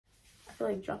feel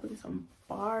like dropping some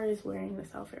bars wearing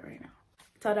this outfit right now.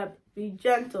 Tell that, be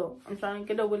gentle. I'm trying to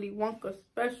get a Willy Wonka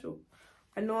special.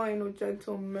 I know I ain't no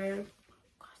gentleman.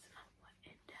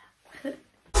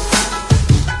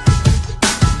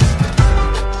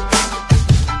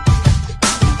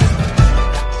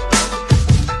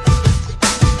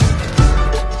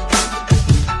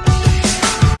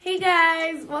 Hey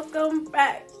guys, welcome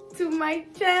back to my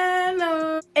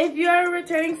channel. If you're a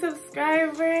returning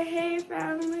subscriber, hey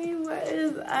family, what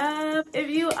is up? If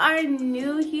you are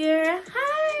new here,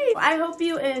 hi! I hope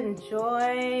you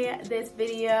enjoy this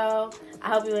video. I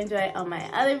hope you enjoy all my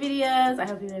other videos. I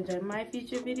hope you enjoy my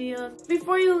future videos.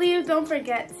 Before you leave, don't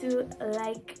forget to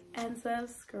like and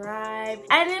subscribe.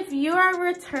 And if you are a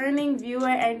returning viewer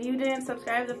and you didn't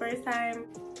subscribe the first time,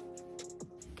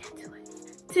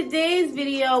 today's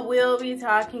video will be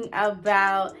talking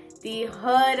about the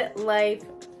hood life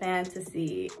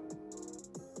fantasy.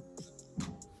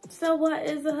 So what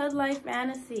is a hood life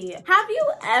fantasy? Have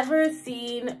you ever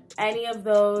seen any of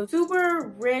those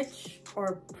super rich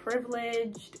or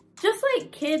privileged, just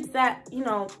like kids that, you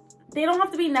know, they don't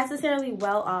have to be necessarily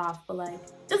well off, but like,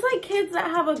 just like kids that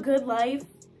have a good life,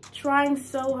 trying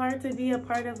so hard to be a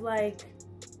part of like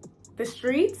the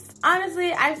streets?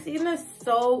 Honestly, I've seen this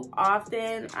so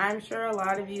often. I'm sure a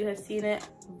lot of you have seen it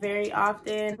very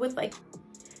often with like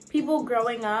people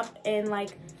growing up in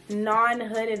like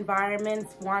non-hood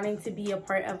environments wanting to be a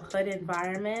part of hood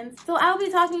environments. So I'll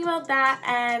be talking about that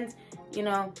and, you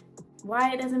know,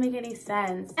 why it doesn't make any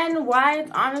sense and why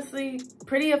it's honestly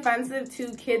pretty offensive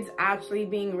to kids actually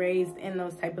being raised in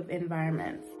those type of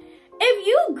environments. If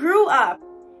you grew up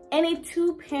in a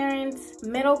two-parent,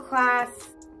 middle-class,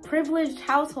 privileged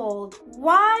household,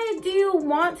 why do you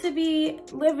want to be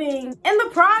living in the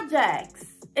projects?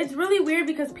 It's really weird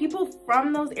because people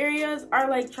from those areas are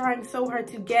like trying so hard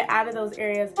to get out of those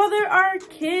areas, while there are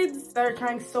kids that are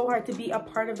trying so hard to be a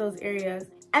part of those areas.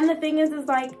 And the thing is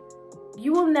like,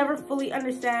 you will never fully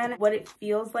understand what it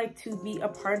feels like to be a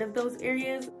part of those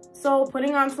areas. So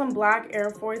putting on some black Air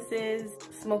Forces,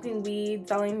 smoking weed,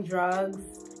 selling drugs,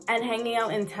 and hanging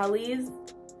out in tellies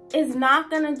is not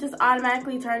gonna just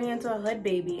automatically turn you into a hood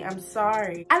baby. I'm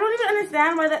sorry. I don't even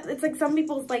understand why it's like some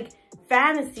people's like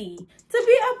fantasy to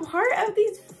be a part of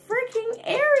these freaking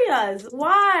areas.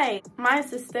 Why? My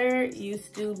sister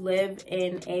used to live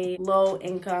in a low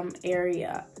income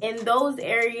area. In those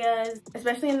areas,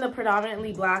 especially in the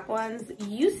predominantly black ones,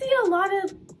 you see a lot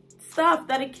of stuff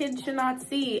that a kid should not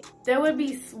see. There would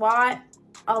be SWAT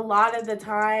a lot of the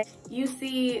time. You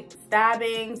see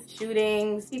stabbings,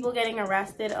 shootings, people getting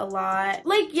arrested a lot.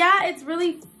 Like, yeah, it's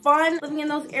really fun living in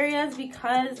those areas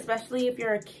because, especially if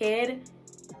you're a kid,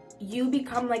 you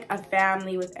become like a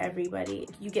family with everybody.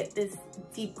 You get this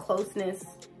deep closeness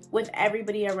with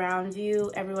everybody around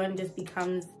you. Everyone just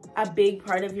becomes a big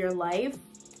part of your life.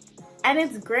 And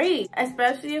it's great,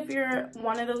 especially if you're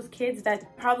one of those kids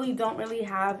that probably don't really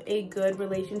have a good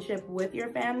relationship with your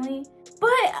family.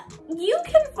 But you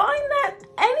can find that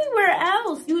anywhere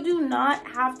else. You do not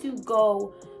have to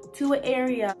go to an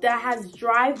area that has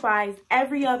drive-bys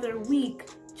every other week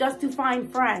just to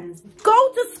find friends.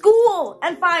 Go to school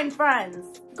and find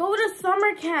friends. Go to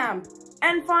summer camp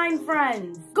and find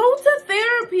friends. Go to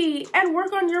therapy and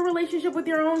work on your relationship with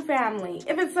your own family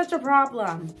if it's such a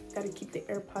problem. Gotta keep the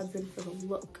AirPods in for the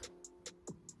look.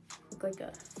 Look like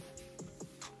a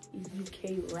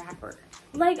UK rapper.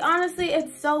 Like, honestly,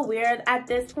 it's so weird at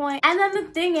this point. And then the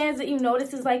thing is that you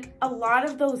notice is like a lot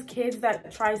of those kids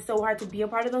that try so hard to be a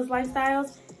part of those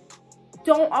lifestyles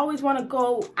don't always want to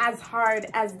go as hard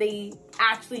as they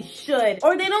actually should,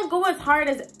 or they don't go as hard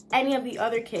as any of the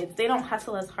other kids. They don't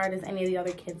hustle as hard as any of the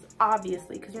other kids,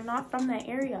 obviously, because you're not from that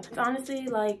area. It's honestly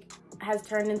like has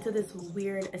turned into this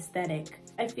weird aesthetic.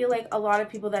 I feel like a lot of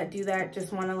people that do that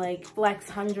just want to like flex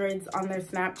hundreds on their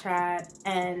Snapchat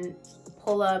and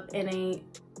pull up in a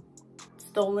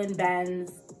stolen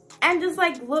Benz and just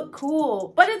like look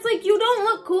cool. But it's like, you don't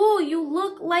look cool, you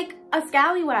look like a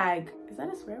scallywag. Is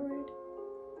that a swear word?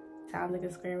 Sounds like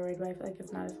a swear word, but I feel like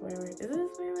it's not a swear word. Is it a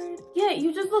swear word? Yeah,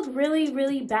 you just look really,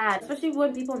 really bad, especially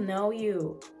when people know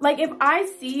you. Like, if I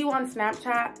see you on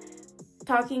Snapchat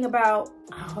talking about,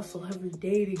 I hustle every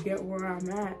day to get where I'm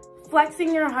at,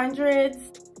 flexing your hundreds,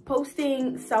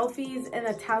 posting selfies in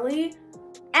a telly,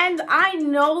 and I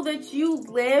know that you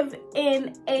live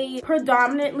in a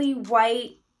predominantly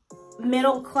white,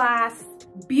 middle-class,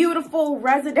 beautiful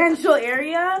residential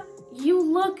area, you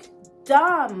look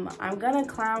dumb. I'm gonna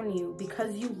clown you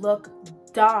because you look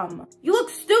dumb. You look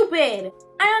stupid.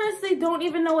 I honestly don't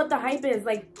even know what the hype is.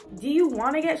 Like, do you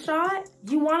want to get shot?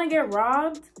 You want to get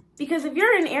robbed? Because if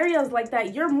you're in areas like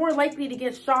that, you're more likely to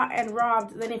get shot and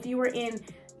robbed than if you were in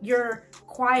your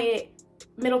quiet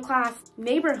middle-class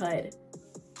neighborhood.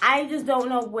 I just don't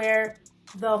know where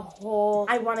the whole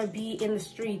I want to be in the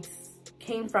streets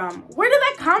came from. Where did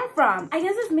that come from? I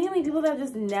guess it's mainly people that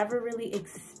just never really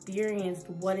experienced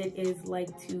what it is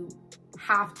like to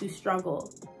have to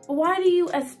struggle. But why do you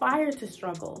aspire to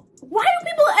struggle? Why do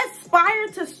people aspire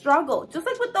to struggle? Just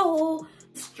like with the whole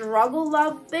struggle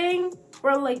love thing,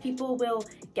 where like people will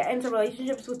get into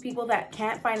relationships with people that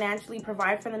can't financially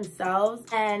provide for themselves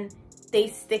and they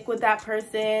stick with that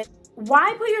person.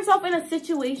 Why put yourself in a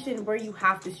situation where you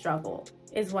have to struggle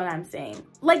is what I'm saying.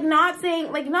 Not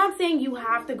saying you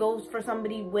have to go for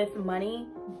somebody with money,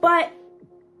 but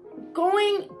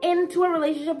going into a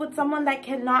relationship with someone that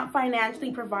cannot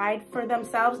financially provide for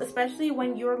themselves, especially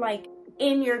when you're like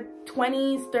in your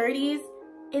 20s, 30s,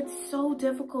 it's so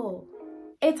difficult.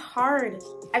 It's hard.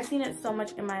 I've seen it so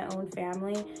much in my own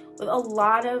family with a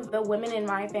lot of the women in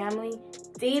my family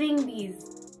dating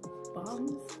these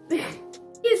bums.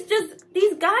 It's just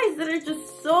these guys that are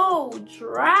just so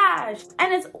trash.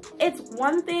 And it's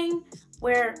one thing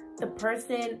where the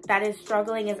person that is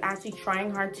struggling is actually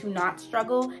trying hard to not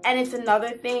struggle. And it's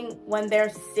another thing when they're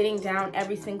sitting down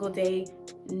every single day,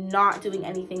 not doing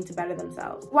anything to better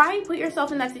themselves. Why put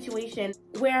yourself in that situation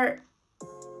where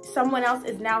someone else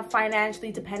is now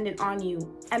financially dependent on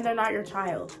you and they're not your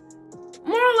child?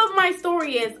 Moral of my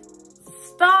story is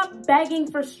stop begging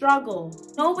for struggle.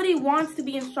 Nobody wants to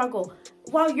be in struggle.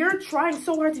 While you're trying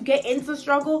so hard to get into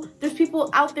struggle, there's people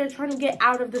out there trying to get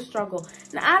out of the struggle.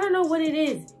 Now, I don't know what it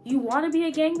is. You want to be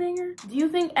a gangbanger? Do you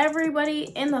think everybody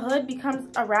in the hood becomes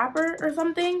a rapper or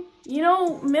something? You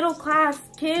know, middle-class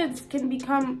kids can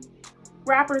become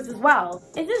rappers as well.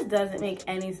 It just doesn't make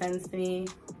any sense to me.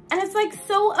 And it's like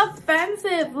so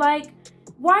offensive. Like,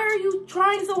 why are you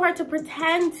trying so hard to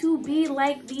pretend to be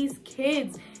like these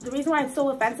kids? The reason why it's so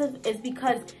offensive is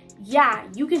because, yeah,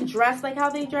 you can dress like how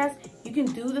they dress, you can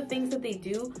do the things that they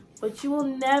do, but you will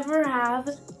never have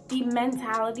the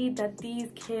mentality that these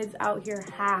kids out here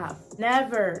have.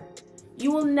 Never.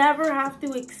 You will never have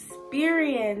to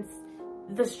experience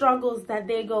the struggles that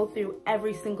they go through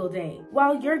every single day.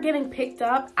 While you're getting picked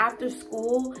up after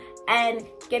school and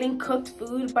getting cooked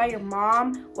food by your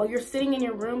mom, while you're sitting in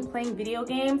your room playing video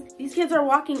games, these kids are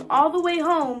walking all the way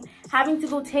home, having to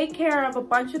go take care of a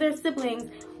bunch of their siblings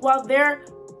while their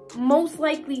most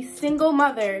likely single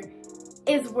mother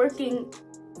is working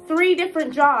 3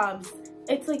 different jobs.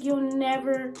 It's like you'll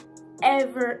never,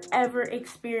 ever, ever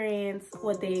experience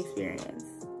what they experience.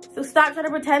 So stop trying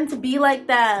to pretend to be like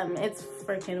them. It's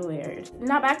freaking weird.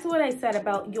 Now back to what I said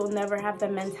about you'll never have the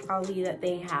mentality that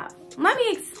they have. Let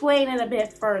me explain it a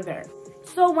bit further.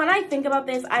 So when I think about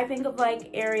this, I think of like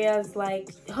areas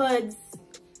like hoods,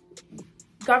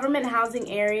 government housing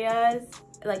areas,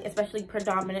 like especially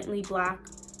predominantly Black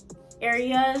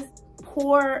areas,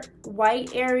 poor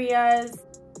white areas,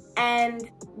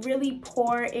 and really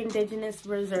poor indigenous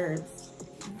reserves.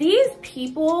 These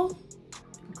people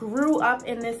grew up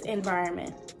in this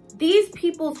environment. These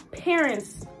people's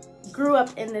parents grew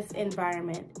up in this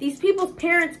environment. These people's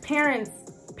parents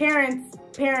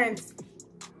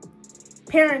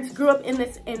grew up in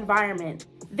this environment.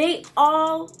 They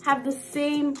all have the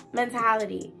same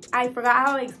mentality. I forgot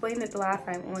how I explained it the last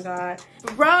time. Oh my God.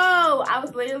 Bro, I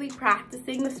was literally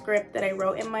practicing the script that I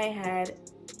wrote in my head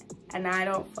and I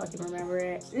don't fucking remember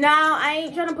it. Now, I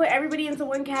ain't trying to put everybody into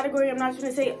one category. I'm not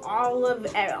trying to say all of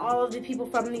the people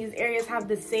from these areas have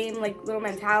the same like little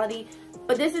mentality.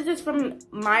 But this is just from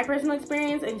my personal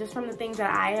experience and just from the things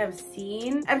that I have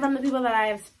seen and from the people that I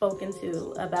have spoken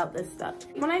to about this stuff.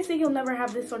 When I say you'll never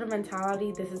have this sort of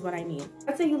mentality, this is what I mean.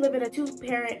 Let's say you live in a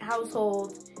 2-parent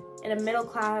household in a middle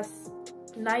class,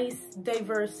 nice,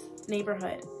 diverse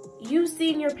neighborhood. You've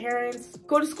seen your parents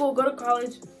go to school, go to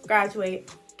college,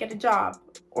 graduate, get a job,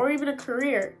 or even a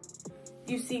career.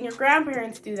 You've seen your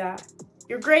grandparents do that.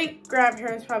 Your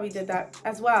great-grandparents probably did that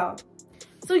as well.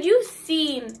 So you've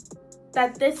seen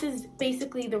that this is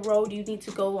basically the road you need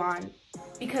to go on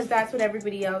because that's what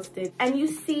everybody else did. And you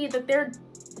see that they're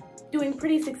doing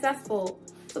pretty successful.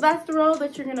 So that's the road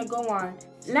that you're gonna go on.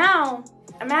 Now,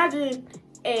 imagine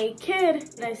a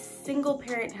kid in a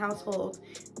single-parent household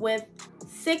with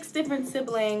 6 different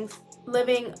siblings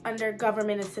living under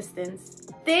government assistance.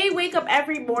 They wake up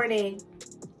every morning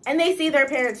and they see their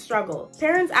parents struggle.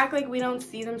 Parents act like we don't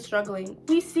see them struggling.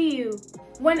 We see you.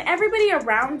 When everybody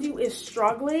around you is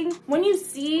struggling, when you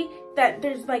see that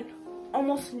there's like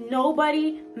almost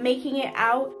nobody making it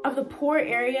out of the poor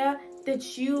area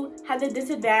that you had the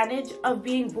disadvantage of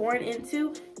being born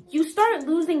into, you start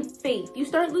losing faith. You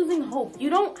start losing hope. You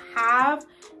don't have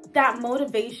that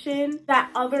motivation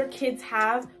that other kids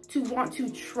have to want to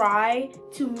try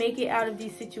to make it out of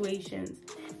these situations.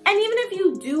 And even if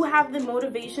you do have the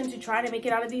motivation to try to make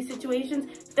it out of these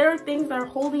situations, there are things that are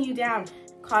holding you down,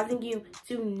 causing you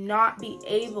to not be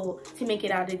able to make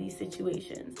it out of these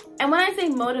situations. And when I say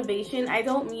motivation, I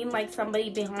don't mean like somebody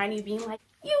behind you being like,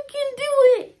 you can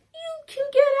do it, you can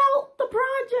get out the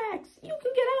projects, you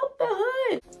can get out the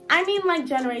hood. I mean like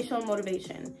generational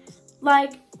motivation,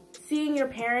 like seeing your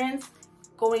parents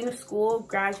going to school,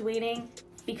 graduating,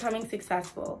 becoming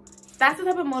successful. That's the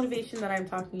type of motivation that I'm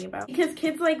talking about. Because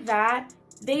kids like that,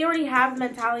 they already have the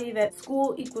mentality that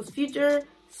school equals future,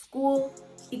 school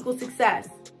equals success.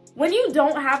 When you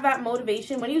don't have that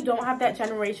motivation, when you don't have that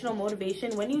generational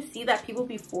motivation, when you see that people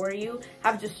before you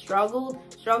have just struggled,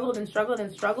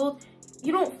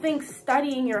 you don't think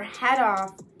studying your head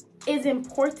off is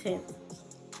important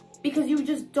because you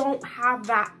just don't have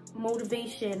that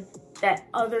motivation that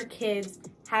other kids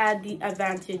had the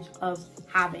advantage of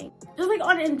having. Just like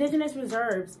on indigenous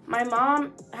reserves, my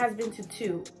mom has been to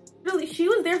 2. Really, she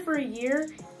was there for a year.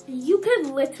 You could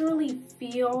literally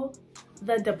feel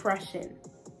the depression.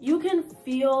 You can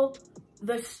feel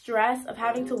the stress of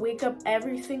having to wake up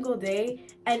every single day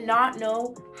and not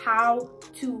know how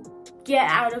to get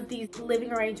out of these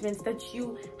living arrangements that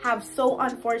you have so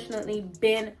unfortunately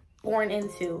been born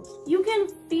into. You can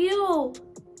feel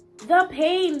the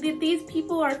pain that these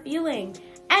people are feeling.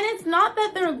 And it's not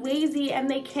that they're lazy and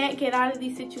they can't get out of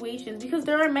these situations, because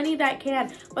there are many that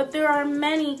can, but there are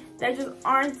many that just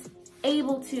aren't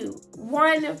able to.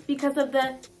 1, because of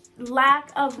the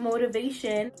lack of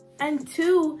motivation, and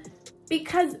 2,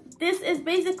 because this is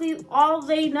basically all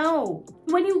they know.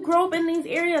 When you grow up in these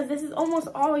areas, this is almost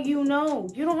all you know.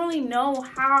 You don't really know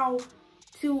how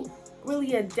to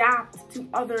really adapt to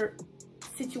other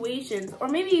situations, or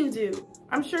maybe you do.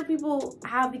 I'm sure people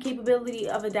have the capability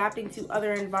of adapting to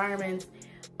other environments,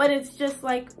 but it's just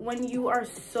like when you are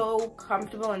so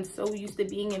comfortable and so used to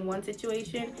being in one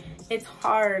situation, it's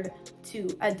hard to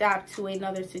adapt to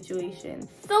another situation.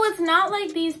 So it's not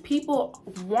like these people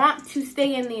want to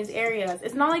stay in these areas.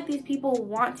 It's not like these people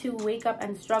want to wake up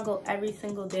and struggle every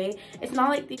single day. It's not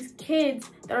like these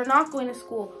kids that are not going to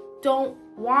school don't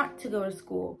want to go to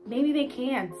school. Maybe they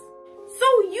can't. So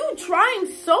you trying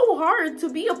so hard to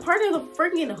be a part of the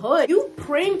freaking hood, you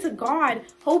praying to God,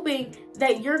 hoping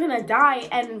that you're gonna die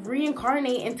and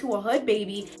reincarnate into a hood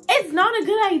baby, it's not a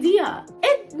good idea.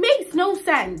 It makes no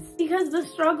sense because the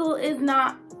struggle is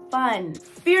not fun.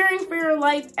 Fearing for your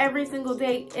life every single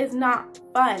day is not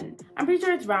fun. I'm pretty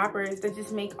sure it's rappers that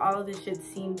just make all of this shit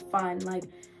seem fun. Like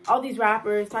all these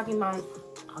rappers talking about,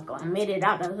 I made it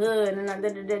out the hood and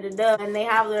and they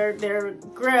have their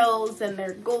grills and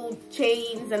their gold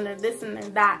chains and their this and their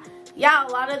that. Yeah, a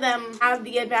lot of them have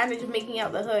the advantage of making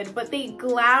out the hood, but they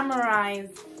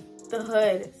glamorize the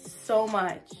hood so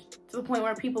much to the point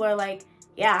where people are like,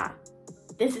 yeah,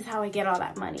 this is how I get all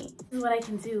that money. This is what I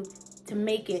can do to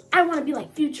make it. I want to be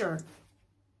like Future.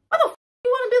 What the f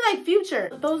you want to be like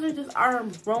Future? Those are just our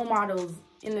role models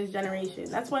in this generation.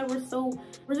 That's why we're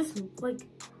just like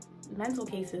mental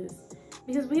cases,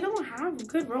 because we don't have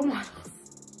good role models.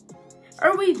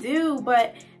 Or we do,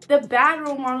 but the bad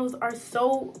role models are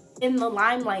so in the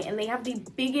limelight and they have the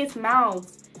biggest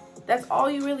mouths. That's all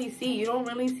you really see. You don't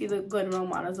really see the good role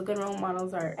models. The good role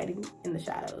models are hiding in the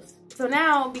shadows. So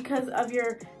now, because of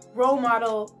your role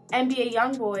model NBA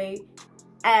Youngboy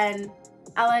and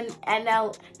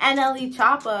NLE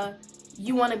Choppa,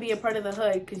 you want to be a part of the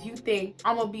hood because you think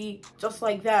I'm gonna be just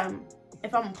like them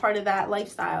if I'm a part of that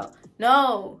lifestyle.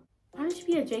 No. Why don't you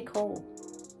be a J. Cole?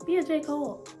 Be a J.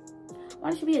 Cole.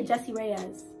 Why don't you be a Jessie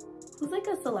Reyes? Who's like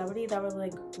a celebrity that was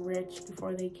like rich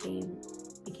before they became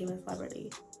a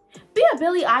celebrity? Be a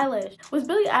Billie Eilish. Was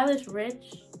Billie Eilish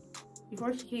rich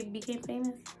before she became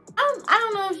famous? I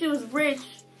don't know if she was rich,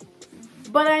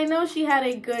 but I know she had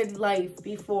a good life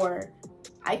before.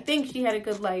 I think she had a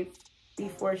good life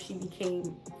before she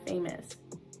became famous.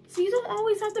 So you don't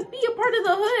always have to be a part of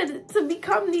the hood to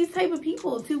become these type of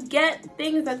people, to get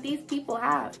things that these people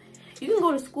have. You can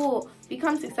go to school,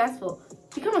 become successful,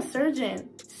 become a surgeon.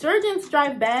 Surgeons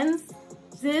drive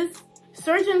Benzes.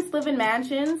 Surgeons live in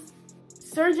mansions.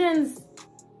 Surgeons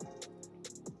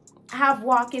have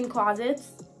walk-in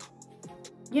closets.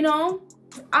 You know,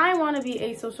 I want to be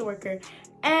a social worker.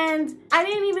 And I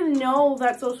didn't even know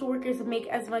that social workers make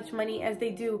as much money as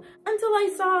they do until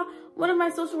I saw one of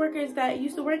my social workers that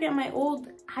used to work at my old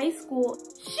high school.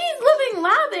 She's living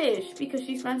lavish because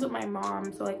she's friends with my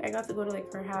mom. So like I got to go to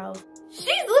like her house.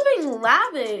 She's living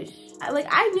lavish.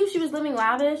 I knew she was living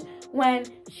lavish when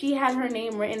she had her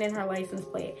name written in her license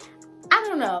plate. I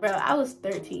don't know, bro. I was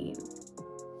 13.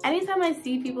 Anytime I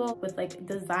see people with like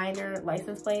designer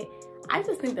license plate, I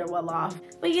just think they're well off.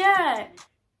 But yeah,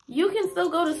 you can still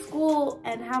go to school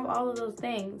and have all of those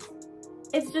things.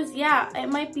 It's just, yeah, it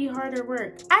might be harder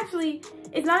work. Actually,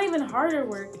 it's not even harder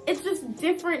work. It's just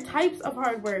different types of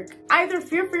hard work. Either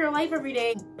fear for your life every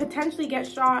day, potentially get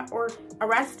shot or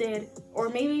arrested, or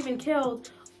maybe even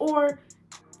killed, or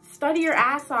study your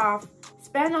ass off,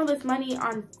 spend all this money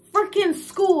on freaking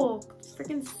school.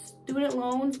 Freaking student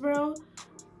loans, bro.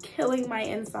 Killing my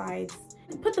insides.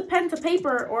 Put the pen to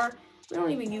paper, or we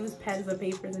don't even use pens and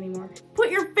papers anymore.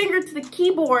 Put your finger to the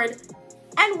keyboard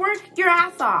and work your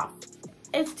ass off.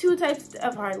 It's two types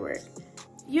of hard work.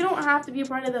 You don't have to be a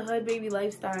part of the hood baby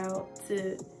lifestyle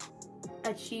to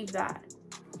achieve that.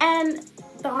 And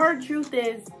the hard truth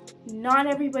is, not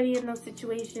everybody in those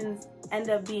situations end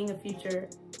up being a Future,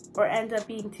 or end up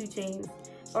being 2 Chainz,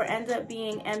 or end up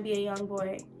being NBA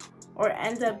Youngboy, or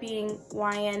end up being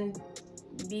YBN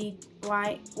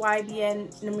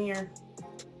Nahmir.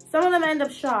 Some of them end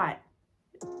up shot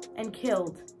and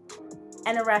killed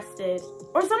and arrested.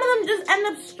 Or some of them just end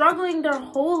up struggling their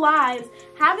whole lives,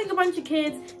 having a bunch of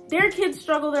kids, their kids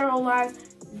struggle their whole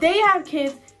lives, they have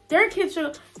kids, their kids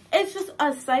struggle. It's just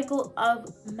a cycle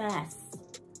of mess.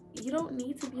 You don't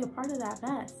need to be a part of that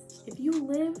mess. If you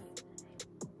live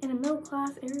in a middle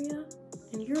class area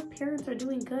and your parents are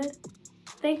doing good,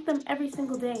 thank them every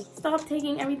single day. Stop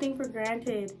taking everything for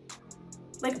granted.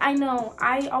 Like, I know,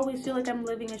 I always feel like I'm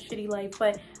living a shitty life,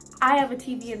 but I have a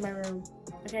TV in my room,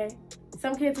 okay?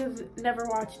 Some kids have never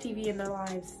watched TV in their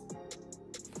lives.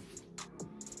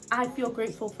 I feel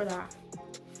grateful for that.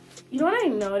 You know what I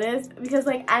noticed? Because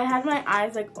like I had my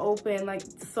eyes like open like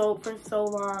for so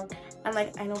long, and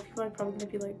like I know people are probably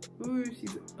gonna be like, ooh,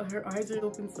 her eyes are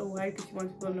open so wide because she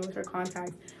wants people to notice her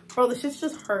contacts. Bro, the shit's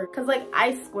just hurt. Cause like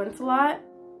I squint a lot,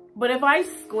 but if I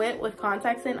squint with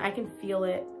contacts in, I can feel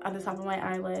it on the top of my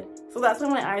eyelid. So that's why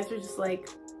my eyes are just like.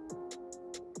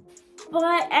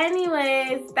 But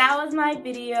anyways, that was my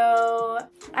video.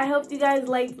 I hope you guys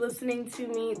liked listening to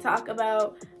me talk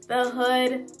about the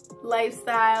hood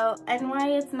lifestyle and why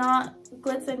it's not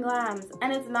glitz and glams,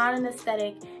 and it's not an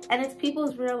aesthetic, and it's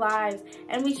people's real lives,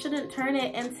 and we shouldn't turn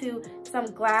it into some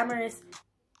glamorous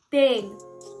thing,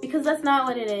 because that's not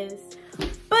what it is.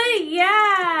 But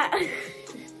yeah.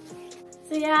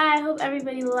 So yeah, I hope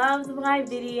everybody loves my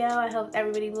video. I hope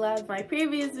everybody loves my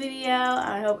previous video.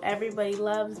 I hope everybody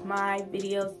loves my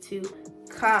videos to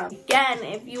come. Again,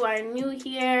 if you are new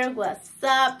here, what's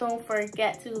up? Don't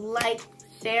forget to like,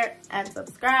 share, and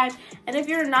subscribe. And if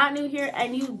you're not new here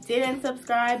and you didn't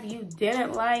subscribe, you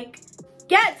didn't like,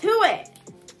 get to it.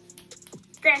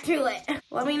 Get to it.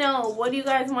 Let me know, what do you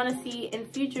guys want to see in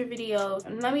future videos?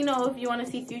 And let me know if you want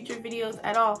to see future videos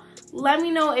at all. Let me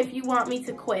know if you want me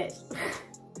to quit.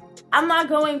 I'm not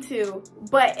going to,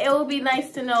 but it will be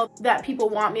nice to know that people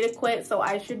want me to quit, so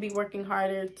I should be working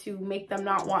harder to make them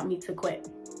not want me to quit.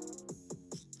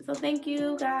 So thank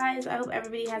you guys. I hope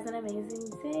everybody has an amazing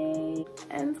day.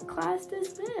 And class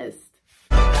dismissed.